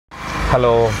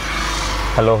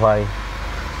Hello, hi.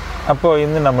 അപ്പോൾ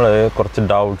ഇന്ന് നമ്മൾ കുറച്ച്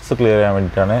ഡൗട്ട്സ് ക്ലിയർ ചെയ്യാൻ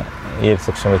വേണ്ടിയിട്ടാണ് ഈ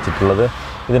സെക്ഷൻ വെച്ചിട്ടുള്ളത്.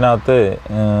 ഇതിനകത്ത്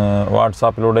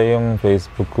വാട്സാപ്പിലൂടെയും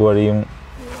ഫേസ്ബുക്ക് വഴിയും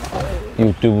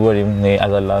യൂട്യൂബ് വഴിയും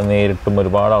അതല്ലാതെ നേരിട്ടും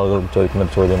ഒരുപാട് ആളുകൾ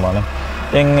ചോദിക്കുന്നൊരു ചോദ്യമാണ്,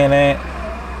 എങ്ങനെ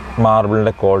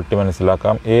മാർബിളിൻ്റെ ക്വാളിറ്റി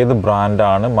മനസ്സിലാക്കാം, ഏത്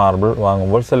ബ്രാൻഡാണ് മാർബിൾ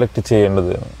വാങ്ങുമ്പോൾ സെലക്ട്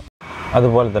ചെയ്യേണ്ടത്,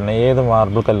 അതുപോലെ തന്നെ ഏത്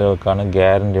മാർബിൾ കല്ലുകൾക്കാണ്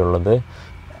ഗ്യാരണ്ടി ഉള്ളത്,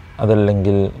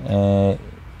 അതല്ലെങ്കിൽ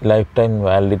ലൈഫ് ടൈം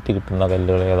വാലിഡിറ്റി കിട്ടുന്ന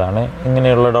കല്ലുകൾ ഏതാണ്,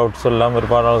 ഇങ്ങനെയുള്ള ഡൗട്ട്സ് എല്ലാം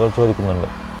ഒരുപാട് ആളുകൾ ചോദിക്കുന്നുണ്ട്.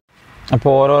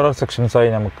 അപ്പോൾ ഓരോരോ സെക്ഷൻസായി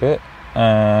നമുക്ക്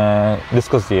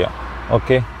ഡിസ്കസ് ചെയ്യാം.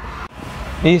 ഓക്കെ,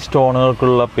 ഈ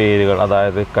സ്റ്റോണുകൾക്കുള്ള പേരുകൾ,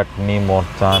 അതായത് കട്നി,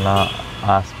 മോർച്ചാന,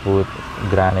 ആസ്പൂർ,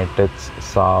 ഗ്രാനൈറ്റ്,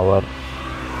 സാവർ,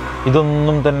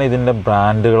 ഇതൊന്നും തന്നെ ഇതിൻ്റെ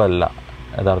ബ്രാൻഡുകളല്ല.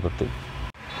 യഥാർത്ഥത്തിൽ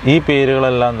ഈ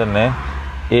പേരുകളെല്ലാം തന്നെ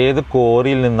ഏത്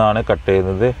കോറിയിൽ നിന്നാണ് കട്ട്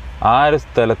ചെയ്യുന്നത്, ആ ഒരു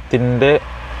സ്ഥലത്തിൻ്റെ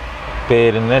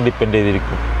പേരിനെ ഡിപ്പെൻഡ്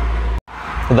ചെയ്തിരിക്കും.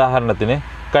 ഉദാഹരണത്തിന്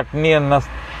കട്നി എന്ന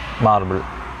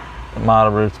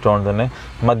മാർബിൾ സ്റ്റോൺ തന്നെ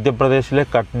മധ്യപ്രദേശിലെ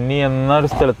കട്നി എന്നൊരു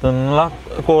സ്ഥലത്ത് നിന്നുള്ള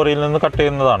കോറിയിൽ നിന്ന് കട്ട്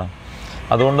ചെയ്യുന്നതാണ്.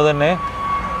 അതുകൊണ്ട് തന്നെ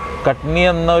കട്നി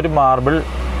എന്ന ഒരു മാർബിൾ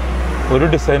ഒരു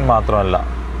ഡിസൈൻ മാത്രമല്ല,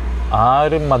 ആ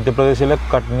ഒരു മധ്യപ്രദേശിലെ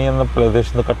കട്നി എന്ന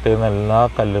പ്രദേശത്ത് നിന്ന് കട്ട് ചെയ്യുന്ന എല്ലാ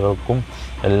കല്ലുകൾക്കും,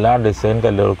 എല്ലാ ഡിസൈൻ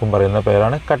കല്ലുകൾക്കും പറയുന്ന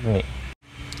പേരാണ് കട്നി.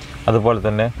 അതുപോലെ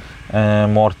തന്നെ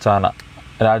മോർച്ചാന,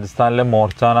 രാജസ്ഥാനിലെ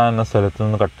മോർച്ചാന എന്ന സ്ഥലത്ത്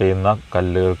നിന്ന് കട്ട് ചെയ്യുന്ന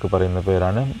കല്ലുകൾക്ക് പറയുന്ന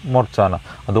പേരാണ് മോർച്ചാന.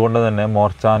 അതുകൊണ്ട് തന്നെ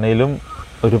മോർച്ചാനയിലും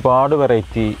ഒരുപാട്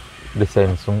വെറൈറ്റി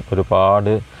ഡിസൈൻസും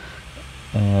ഒരുപാട്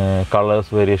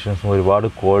കളേഴ്സ് വേരിയേഷൻസും ഒരുപാട്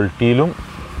ക്വാളിറ്റിയിലും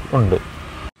ഉണ്ട്.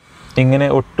 ഇങ്ങനെ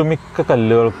ഒട്ടുമിക്ക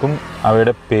കല്ലുകൾക്കും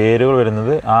അവയുടെ പേരുകൾ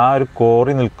വരുന്നത് ആ ഒരു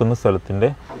കോറി നിൽക്കുന്ന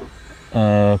സ്ഥലത്തിൻ്റെ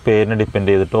പേരിനെ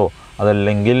ഡിപ്പെൻഡ് ചെയ്തിട്ടോ,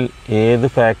 അതല്ലെങ്കിൽ ഏത്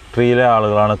ഫാക്ടറിയിലെ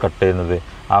ആളുകളാണ് കട്ട് ചെയ്യുന്നത്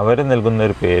അവർ നൽകുന്ന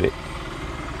ഒരു പേര്,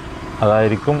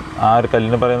 അതായിരിക്കും ആ ഒരു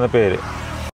കല്ലിന് പറയുന്ന പേര്.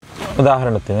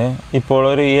 ഉദാഹരണത്തിന് ഇപ്പോൾ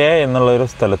ഒരു എന്നുള്ളൊരു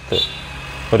സ്ഥലത്ത്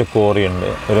ഒരു കോറിയുണ്ട്,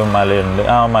 ഒരു മലയുണ്ട്.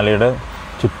 ആ മലയുടെ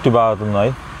ചുറ്റുഭാഗത്തു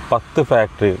നിന്നായി 10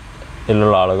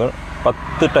 ഫാക്ടറിയിലുള്ള ആളുകൾ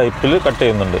 10 ടൈപ്പിൽ കട്ട്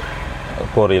ചെയ്യുന്നുണ്ട്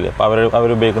കോറിയിൽ. അപ്പോൾ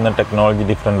അവരുപയോഗിക്കുന്ന ടെക്നോളജി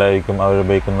ഡിഫറെൻ്റ് ആയിരിക്കും,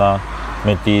 അവരുപയോഗിക്കുന്ന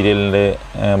മെറ്റീരിയലിൻ്റെ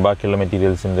ബാക്കിയുള്ള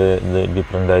മെറ്റീരിയൽസിൻ്റെ ഇത്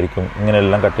ഡിഫറെൻ്റ് ആയിരിക്കും.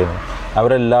 ഇങ്ങനെയെല്ലാം കട്ട് ചെയ്യുന്നത്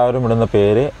അവരെല്ലാവരും ഇടുന്ന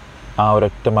പേര് ആ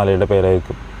ഒരൊറ്റ മലയുടെ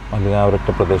പേരായിരിക്കും, അല്ലെങ്കിൽ ആ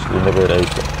ഒരൊറ്റ പ്രദേശത്തിൻ്റെ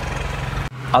പേരായിരിക്കും.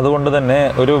 അതുകൊണ്ട് തന്നെ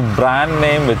ഒരു ബ്രാൻഡ്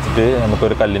നെയിം വെച്ചിട്ട്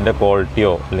നമുക്കൊരു കല്ലിൻ്റെ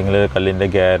ക്വാളിറ്റിയോ അല്ലെങ്കിൽ കല്ലിൻ്റെ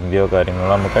ഗ്യാരണ്ടിയോ കാര്യങ്ങളോ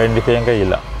നമുക്ക് ഐഡൻറ്റിഫൈ ചെയ്യാൻ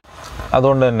കഴിയില്ല.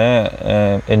 അതുകൊണ്ട് തന്നെ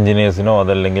എൻജിനീയേഴ്സിനോ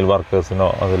അതല്ലെങ്കിൽ വർക്കേഴ്സിനോ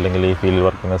അതല്ലെങ്കിൽ ഈ ഫീൽഡിൽ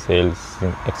വർക്ക് ചെയ്യുന്ന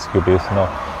സെയിൽസ് എക്സിക്യൂട്ടീവ്സിനോ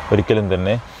ഒരിക്കലും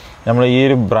തന്നെ നമ്മൾ ഈ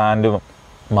ഒരു ബ്രാൻഡ്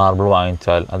മാർബിൾ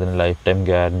വാങ്ങിച്ചാൽ അതിന് ലൈഫ് ടൈം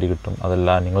ഗ്യാരണ്ടി കിട്ടും,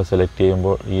 അതല്ല നിങ്ങൾ സെലക്ട്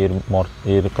ചെയ്യുമ്പോൾ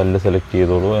ഈ ഒരു കല്ല് സെലക്ട്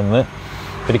ചെയ്തോളൂ എന്ന്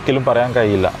ഒരിക്കലും പറയാൻ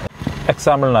കഴിയില്ല.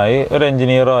 എക്സാമ്പിളിനായി ഒരു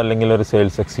എഞ്ചിനീയറോ അല്ലെങ്കിൽ ഒരു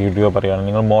സെയിൽസ് എക്സിക്യൂട്ടീവോ പറയുകയാണെങ്കിൽ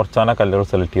നിങ്ങൾ മോർച്ചാന കല്ലുകൾ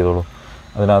സെലക്ട് ചെയ്തോളൂ,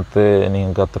 അതിനകത്ത്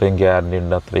നിങ്ങൾക്ക് അത്രയും ഗ്യാരണ്ടി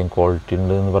ഉണ്ട്, അത്രയും ക്വാളിറ്റി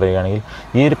ഉണ്ട് എന്ന് പറയുകയാണെങ്കിൽ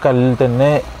ഈ ഒരു കല്ലിൽ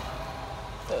തന്നെ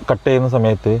കട്ട് ചെയ്യുന്ന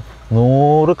സമയത്ത്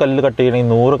 100 കല്ല് കട്ട്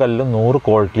ചെയ്യണമെങ്കിൽ 100 കല്ലും 100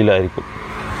 ക്വാളിറ്റിയിലായിരിക്കും.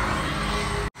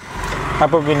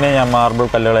 അപ്പോൾ പിന്നെ മാർബിൾ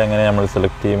കല്ലുകൾ എങ്ങനെ നമ്മൾ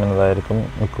സെലക്ട് ചെയ്യുമെന്നതായിരിക്കും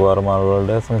മിക്കവാറും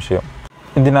ആളുകളുടെ സംശയം.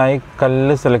 ഇതിനായി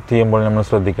കല്ല് സെലക്ട് ചെയ്യുമ്പോൾ നമ്മൾ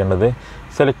ശ്രദ്ധിക്കേണ്ടത്,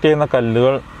 സെലക്ട് ചെയ്യുന്ന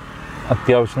കല്ലുകൾ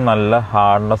അത്യാവശ്യം നല്ല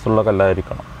ഹാർഡ്നെസ് ഉള്ള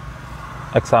കല്ലായിരിക്കണം.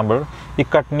 എക്സാമ്പിൾ, ഈ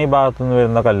കട്നി ഭാഗത്തു നിന്ന്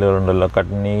വരുന്ന കല്ലുകളുണ്ടല്ലോ,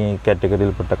 കട്നി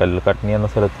കാറ്റഗറിയിൽപ്പെട്ട കല്ല്, കട്നി എന്ന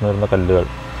സ്ഥലത്ത് നിന്ന് വരുന്ന കല്ലുകൾ,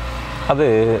 അത്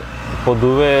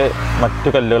പൊതുവെ മറ്റു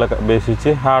കല്ലുകളെ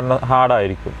അപേക്ഷിച്ച്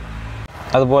ഹാർഡായിരിക്കും.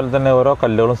 അതുപോലെ തന്നെ ഓരോ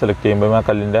കല്ലുകളും സെലക്ട് ചെയ്യുമ്പോൾ ആ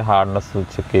കല്ലിൻ്റെ ഹാർഡ്നെസ്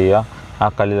ചെക്ക് ചെയ്യുക, ആ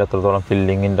കല്ലിൽ എത്രത്തോളം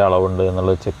ഫില്ലിങ്ങിൻ്റെ അളവുണ്ട്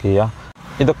എന്നുള്ളത് ചെക്ക് ചെയ്യുക.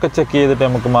 ഇതൊക്കെ ചെക്ക് ചെയ്തിട്ട്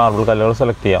നമുക്ക് മാർബിൾ കല്ലുകൾ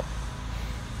സെലക്ട് ചെയ്യാം.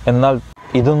 എന്നാൽ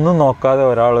ഇതൊന്നും നോക്കാതെ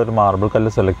ഒരാൾ ഒരു മാർബിൾ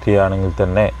കല്ല് സെലക്ട് ചെയ്യുകയാണെങ്കിൽ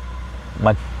തന്നെ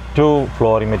മറ്റു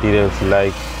flooring materials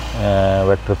like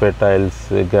vitrified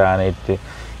tiles, granite,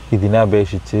 ഇതിനെ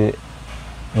അപേക്ഷിച്ച്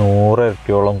 100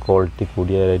 ഇരട്ടിയോളം ക്വാളിറ്റി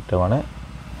കൂടിയ ഐറ്റമാണ്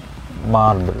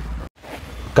മാർബിൾ.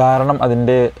 കാരണം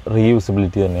അതിൻ്റെ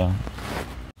റീയൂസബിലിറ്റി തന്നെയാണ്.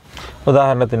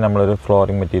 ഉദാഹരണത്തിന് നമ്മളൊരു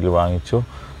ഫ്ലോറിംഗ് മെറ്റീരിയൽ വാങ്ങിച്ചു,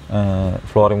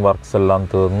 ഫ്ലോറിംഗ് വർക്ക്സ് എല്ലാം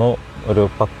തീർന്നു, ഒരു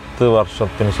 10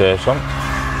 വർഷത്തിന് ശേഷം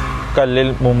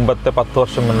കല്ലിൽ മുമ്പത്തെ 10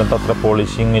 വർഷം മുന്നത്തെ അത്ര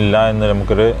പോളിഷിങ് ഇല്ല എന്ന്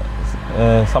നമുക്കൊരു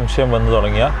സംശയം വന്നു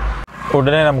തുടങ്ങിയാൽ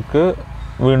ഉടനെ നമുക്ക്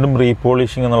വീണ്ടും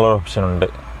റീപോളിഷിങ് എന്നുള്ള ഓപ്ഷൻ ഉണ്ട്.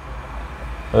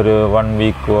 ഒരു 1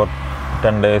 വീക്ക് ഓർ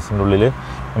 10 ഡേയ്സിൻ്റെ ഉള്ളിൽ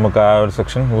നമുക്ക് ആ ഒരു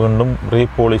സെക്ഷൻ വീണ്ടും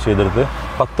റീപോളിഷ് ചെയ്തെടുത്ത്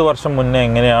 10 വർഷം മുന്നേ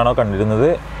എങ്ങനെയാണോ കണ്ടിരുന്നത്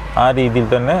ആ രീതിയിൽ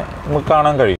തന്നെ നമുക്ക്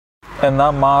കാണാൻ കഴിയും.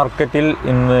 എന്നാൽ മാർക്കറ്റിൽ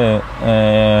ഇന്ന്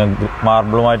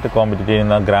മാർബിളുമായിട്ട് കോമ്പറ്റീറ്റ്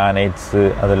ചെയ്യുന്ന ഗ്രാനൈറ്റ്സ്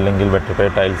അതല്ലെങ്കിൽ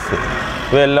വെട്രിഫൈഡ് ടൈൽസ്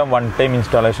ഇവയെല്ലാം 1 ടൈം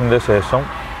ഇൻസ്റ്റാളേഷൻ്റെ ശേഷം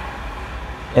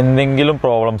എന്തെങ്കിലും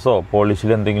പ്രോബ്ലംസോ പോളിഷിൽ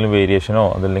എന്തെങ്കിലും വേരിയേഷനോ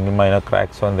അതല്ലെങ്കിൽ മൈനർ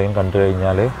ക്രാക്സോ എന്തെങ്കിലും കണ്ടു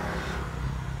കഴിഞ്ഞാൽ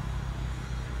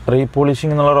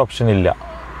റീപോളിഷിംഗ് എന്നുള്ളൊരു ഓപ്ഷൻ ഇല്ല.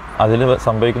 അതിൽ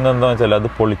സംഭവിക്കുന്നത് എന്താണെന്ന് വെച്ചാൽ അത്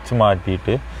പൊളിച്ച്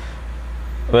മാറ്റിയിട്ട്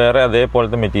വേറെ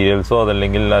അതേപോലത്തെ മെറ്റീരിയൽസോ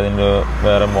അതല്ലെങ്കിൽ അതിൻ്റെ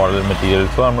വേറെ മോഡൽ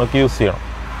മെറ്റീരിയൽസോ നമ്മൾക്ക് യൂസ് ചെയ്യണം.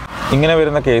 ഇങ്ങനെ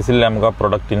വരുന്ന കേസിൽ നമുക്ക് ആ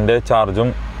പ്രൊഡക്റ്റിൻ്റെ ചാർജും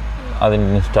അതിൻ്റെ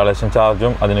ഇൻസ്റ്റാളേഷൻ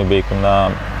ചാർജും അതിനുപയോഗിക്കുന്ന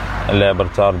ലേബർ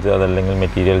ചാർജ് അതല്ലെങ്കിൽ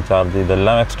മെറ്റീരിയൽ ചാർജ്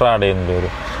ഇതെല്ലാം എക്സ്ട്രാ ആഡ് ചെയ്യേണ്ടി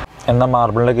വരും. എന്നാൽ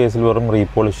മാർബിളിൻ്റെ കേസിൽ വെറും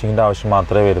റീപോളിഷിങ്ങിൻ്റെ ആവശ്യം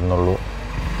മാത്രമേ വരുന്നുള്ളൂ.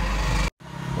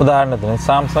 ഉദാഹരണത്തിന്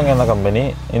സാംസങ് എന്ന കമ്പനി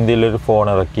ഇന്ത്യയിലൊരു ഫോൺ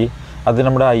ഇറക്കി. അത്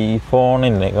നമ്മുടെ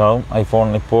ഐഫോണിനേക്കാളും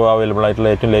ഇപ്പോൾ അവൈലബിൾ ആയിട്ടുള്ള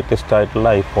ഏറ്റവും ലേറ്റസ്റ്റ് ആയിട്ടുള്ള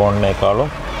ഐഫോണിനേക്കാളും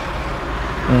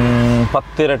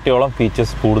 10 ഇരട്ടിയോളം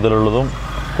ഫീച്ചേഴ്സ് കൂടുതലുള്ളതും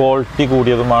ക്വാളിറ്റി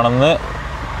കൂടിയതുമാണെന്ന്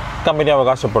കമ്പനി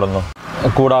അവകാശപ്പെടുന്നു.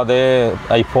 കൂടാതെ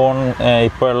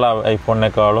ഇപ്പോഴുള്ള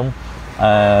ഐഫോണിനേക്കാളും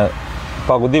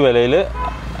പകുതി വിലയിൽ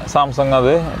സാംസങ്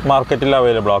അത് മാർക്കറ്റിൽ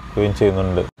അവൈലബിൾ ആക്കുകയും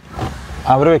ചെയ്യുന്നുണ്ട്.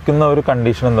 അവർ വെക്കുന്ന ഒരു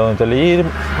കണ്ടീഷൻ എന്താണെന്ന് വെച്ചാൽ ഈ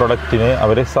പ്രൊഡക്റ്റിന്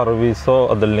അവർ സർവീസോ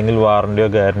അതല്ലെങ്കിൽ വാറൻറ്റിയോ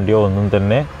ഗ്യാരൻറ്റിയോ ഒന്നും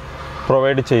തന്നെ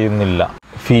പ്രൊവൈഡ് ചെയ്യുന്നില്ല.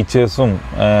 ഫീച്ചേഴ്സും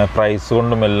പ്രൈസ്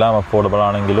കൊണ്ടും എല്ലാം അഫോർഡബിൾ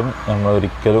ആണെങ്കിലും നമ്മൾ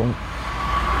ഒരിക്കലും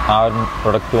ആ ഒരു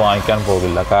പ്രൊഡക്റ്റ് വാങ്ങിക്കാൻ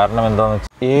പോകില്ല. കാരണം എന്താണെന്ന്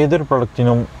വെച്ചാൽ ഏതൊരു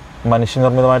പ്രൊഡക്റ്റിനും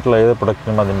മനുഷ്യനിർമ്മിതമായിട്ടുള്ള ഏത്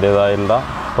പ്രൊഡക്റ്റിനും അതിൻ്റേതായുള്ള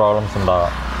പ്രോബ്ലംസ്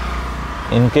ഉണ്ടാകാം.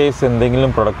 ഇൻ കേസ് എന്തെങ്കിലും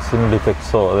പ്രൊഡക്ട്സിന്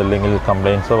ഡിഫക്ട്സോ അതല്ലെങ്കിൽ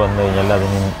കംപ്ലയിൻസോ വന്നു കഴിഞ്ഞാൽ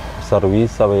അതിന്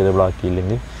സർവീസ് അവൈലബിൾ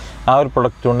ആക്കിയില്ലെങ്കിൽ ആ ഒരു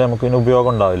പ്രൊഡക്റ്റ് കൊണ്ട് നമുക്ക് ഇതിന് ഉപയോഗം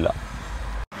ഉണ്ടാവില്ല.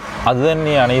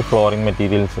 അതുതന്നെയാണ് ഈ ഫ്ലോറിംഗ്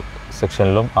മെറ്റീരിയൽസ്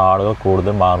സെക്ഷനിലും ആളുകൾ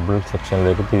കൂടുതൽ മാർബിൾ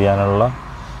സെക്ഷനിലേക്ക് തിരിയാനുള്ള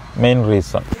മെയിൻ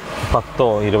റീസൺ. 10,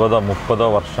 20, 30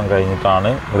 വർഷം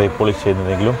കഴിഞ്ഞിട്ടാണ് റീപോളിഷ്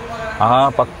ചെയ്യുന്നതെങ്കിലും ആ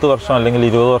 10 വർഷം അല്ലെങ്കിൽ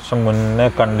 20 വർഷം മുന്നേ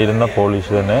കണ്ടിരുന്ന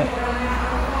പോളിഷ് തന്നെ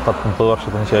 30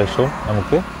 വർഷത്തിന് ശേഷവും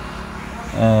നമുക്ക്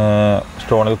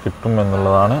സ്റ്റോണിൽ കിട്ടും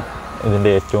എന്നുള്ളതാണ് ഇതിൻ്റെ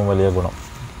ഏറ്റവും വലിയ ഗുണം.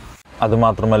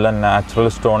 അതുമാത്രമല്ല നാച്ചുറൽ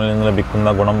സ്റ്റോണിൽ നിന്ന് ലഭിക്കുന്ന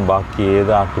ഗുണം ബാക്കി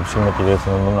ഏത് ആർട്ടിഫിഷ്യൽ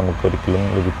മെറ്റീരിയൽസിൽ നിന്നും നമുക്കൊരിക്കലും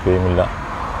ലഭിക്കുകയുമില്ല.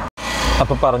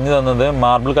 അപ്പോൾ പറഞ്ഞു തന്നത്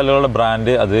മാർബിൾ കല്ലുകളുടെ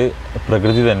ബ്രാൻഡ് അത്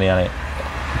പ്രകൃതി തന്നെയാണ്.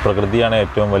 പ്രകൃതിയാണ്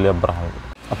ഏറ്റവും വലിയ ബ്രാൻഡ്.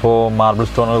 അപ്പോൾ മാർബിൾ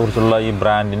സ്റ്റോണിനെ കുറിച്ചുള്ള ഈ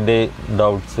ബ്രാൻഡിൻ്റെ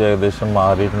ഡൗട്ട്സ് ഏകദേശം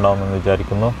മാറിയിട്ടുണ്ടാകുമെന്ന്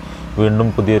വിചാരിക്കുന്നു. വീണ്ടും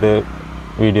പുതിയൊരു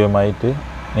വീഡിയോയുമായിട്ട്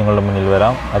നിങ്ങളുടെ മുന്നിൽ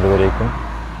വരാം. അതുവരേക്കും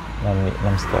നന്ദി,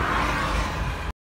 നമസ്കാരം.